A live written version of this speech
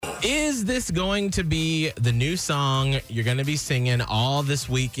Is this going to be the new song you're going to be singing all this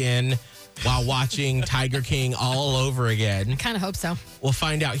weekend while watching TigerKing all over again? Kind of hope so. We'll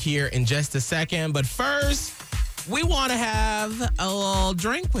find out here in just a second. But first, we want to have a little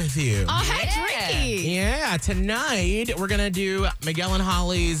drink with you. Oh, hey, Drinky. Yeah, tonight we're going to do Miguel and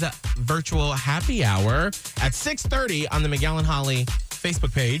Holly's virtual happy hour at 6:30 on the Miguel and Holly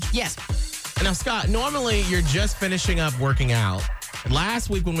Facebook page. Yes. Now, Scott, normally you're just finishing up working out. Last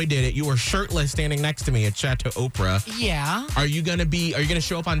week when we did it, you were shirtless standing next to me at Chateau Oprah. Yeah. Are you going to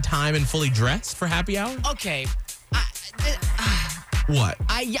show up on time and fully dressed for happy hour? Okay. What?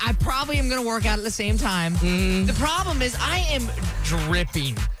 I probably am going to work out at the same time. The problem is I am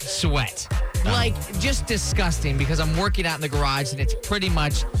dripping sweat. Like, just disgusting because I'm working out in the garage and it's pretty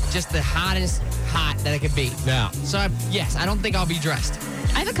much just the hottest hot that it could be. Yeah. So, I don't think I'll be dressed.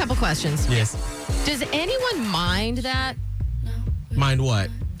 I have a couple questions. Yes. Does anyone mind that Mind what?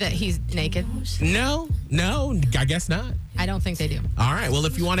 he's naked? No, I guess not. I don't think they do. All right. Well,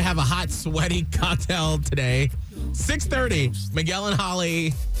 if you want to have a hot, sweaty cocktail today, 6:30, Miguel and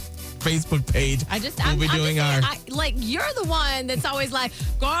Holly Facebook page. We'll be doing our. You're the one that's always like,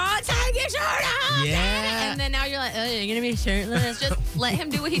 go take your shirt off. Yeah. And then now you're like, oh, you're going to be shirtless. Just let him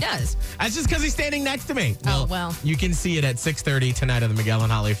do what he does. That's just because he's standing next to me. Oh, well. You can see it at 6:30 tonight on the Miguel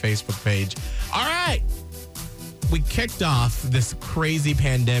and Holly Facebook page. All right. We kicked off this crazy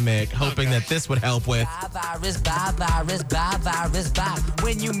pandemic hoping that this would help with. Bye.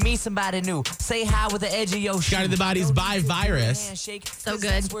 When you meet somebody new, say hi with the edge of your shoe. Scotty the Body's Bye Virus. So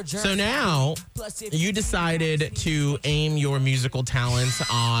good. So now you decided to aim your musical talents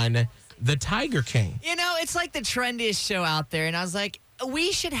on the TigerKing. You know, it's like the trendiest show out there. And I was like,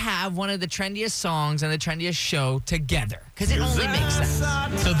 we should have one of the trendiest songs and the trendiest show together. Because it only makes sense.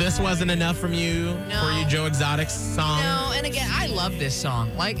 So this wasn't enough from you for your Joe Exotic's song? No, and again, I love this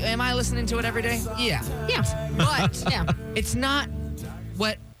song. Like, am I listening to it every day? Yeah. Yeah. But Yeah. it's not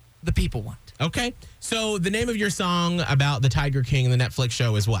what the people want. Okay. So the name of your song about the TigerKing and the Netflix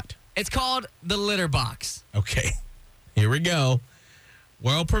show is what? It's called The Litter Box. Okay. Here we go.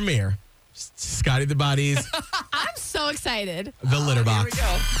 World premiere. Scotty the Body's I'm so excited. The Litter Box. Here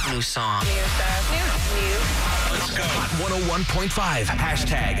we go. New song. Let's go. Hot 101.5.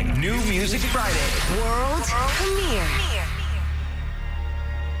 Hashtag New Music Friday. World premiere.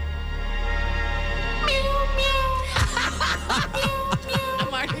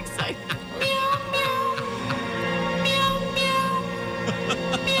 I'm already excited.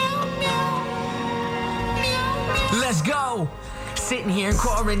 Let's go. Sitting here in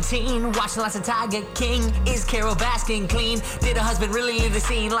quarantine, watching lots of TigerKing. Is Carol Baskin clean? Did her husband really leave the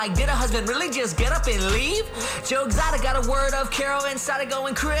scene? Like, did her husband really just get up and leave? Joe Exotic got a word of Carol and started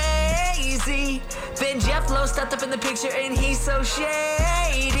going crazy. Then Jeff Lowe stepped up in the picture and he's so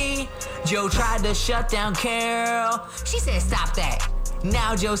shady. Joe tried to shut down Carol. She said, stop that.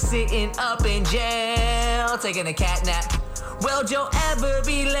 Now Joe's sitting up in jail, taking a cat nap. Will Joe ever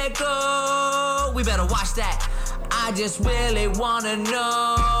be let go? We better watch that. I just really wanna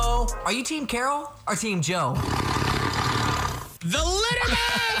know. Are you Team Carol or Team Joe? The Litter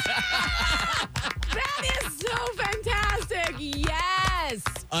Box! That is so fantastic. Yes.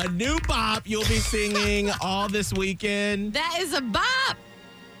 A new bop you'll be singing all this weekend. That is a bop.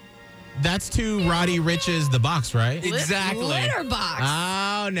 That's to Roddy Rich's The Box, right? Exactly. Litter box.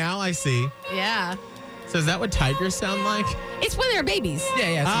 Oh, now I see. Yeah. So is that what tigers sound like? It's when they're babies.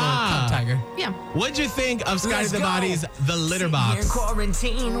 Yeah, it's a little tiger. Yeah. What'd you think of Scotty Let's the go. Body's The Litter Sitting here in Box?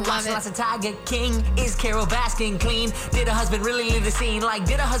 quarantine, watching it. lots of TigerKing. Is Carol Baskin clean? Did her husband really leave the scene? Like,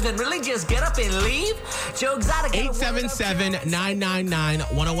 did her husband really just get up and leave? Joe Exotic.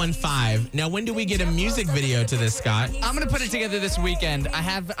 877-999-1015. Now, when do we get a music video to this, Scott? I'm going to put it together this weekend. I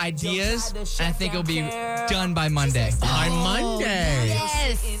have ideas, and I think it'll be done by Monday. By Monday.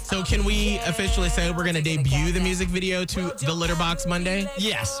 Yes. So can we officially say we're going to debut the music video to The Litter Box Monday?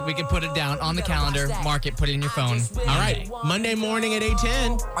 Yes, we can put it down on the calendar, mark it, put it in your phone. All right. Monday morning at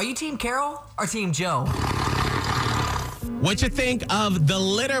 8:10. Are you Team Carol or Team Joe? What you think of The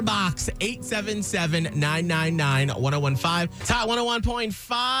Litter Box? 877-999-1015. Top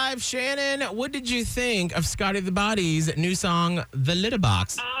 101.5. Shannon, what did you think of Scotty the Body's new song, The Litter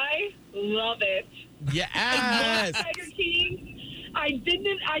Box? I love it. Yes. TigerKing. I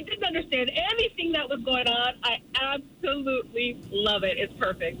didn't understand anything that was going on. I absolutely love it. It's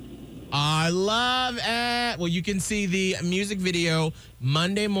perfect. I love it. Well, you can see the music video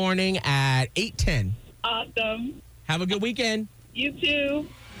Monday morning at 8:10. Awesome. Have a good weekend. You too.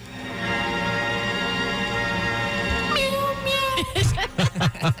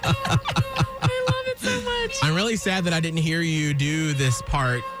 I love it so much. I'm really sad that I didn't hear you do this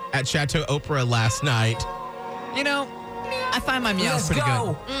part at Chateau Oprah last night. You know, I find my meows Let's pretty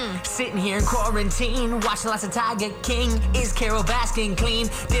go. good. Sitting here in quarantine, watching lots of Tiger King. Is Carol basking clean?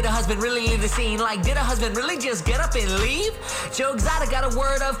 Did her husband really leave the scene? Like, did her husband really just get up and leave? Joe Exotic got a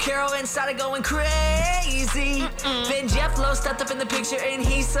word of Carol and started going crazy. Then Jeff Lowe stepped up in the picture and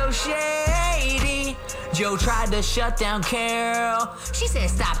he's so shady. Joe tried to shut down Carol. She said,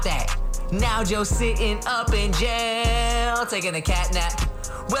 stop that. Now Joe's sitting up in jail, taking a cat nap.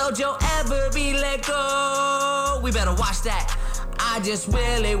 Will Joe ever be let go? We better watch that. I just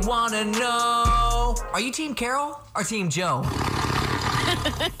really wanna know. Are you Team Carol or Team Joe?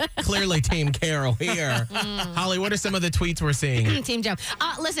 Clearly Team Carol here. Holly, what are some of the tweets we're seeing? Team Joe.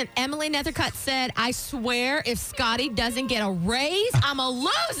 Listen, Emily Nethercutt said, I swear if Scotty doesn't get a raise, I'm going to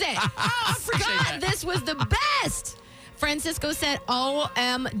lose it. Scott, this was the best. Francisco said,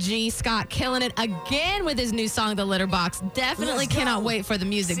 OMG, Scott killing it again with his new song, The Litter Box. Definitely cannot wait for the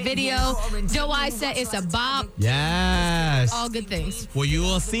music video. Joe I said it's a bop. Yes. All good things. Well, you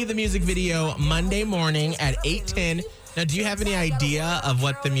will see the music video Monday morning at 8:10. Now, do you have any idea of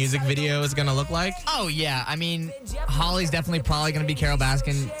what the music video is going to look like? Oh, yeah. I mean, Holly's definitely probably going to be Carol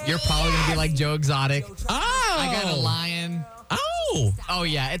Baskin. You're probably going to be like Joe Exotic. Oh. I got a lion. Oh. Oh,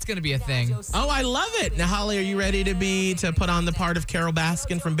 yeah. It's going to be a thing. Oh, I love it. Now, Holly, are you ready to put on the part of Carol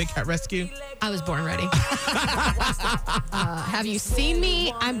Baskin from Big Cat Rescue? I was born ready. Have you seen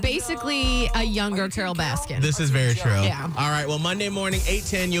me? I'm basically a younger Carol Baskin. This is very true. Yeah. All right. Well, Monday morning,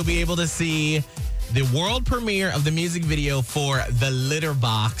 8:10, you'll be able to see the world premiere of the music video for The Litter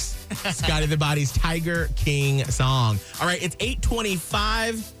Box, Scotty the Body's TigerKing song. All right. It's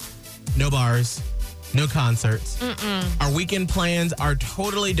 8:25. No bars. No concerts. Our weekend plans are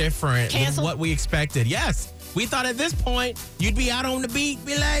totally different than Canceled? what we expected. Yes. We thought at this point you'd be out on the beat,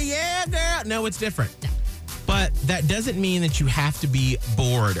 be like, yeah, girl. No, it's different. But that doesn't mean that you have to be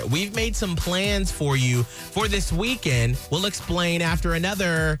bored. We've made some plans for you for this weekend. We'll explain after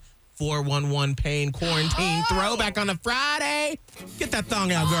another 411 Pain quarantine throwback on a Friday. Get that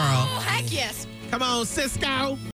thong out, girl. Heck yes. Come on, Cisco.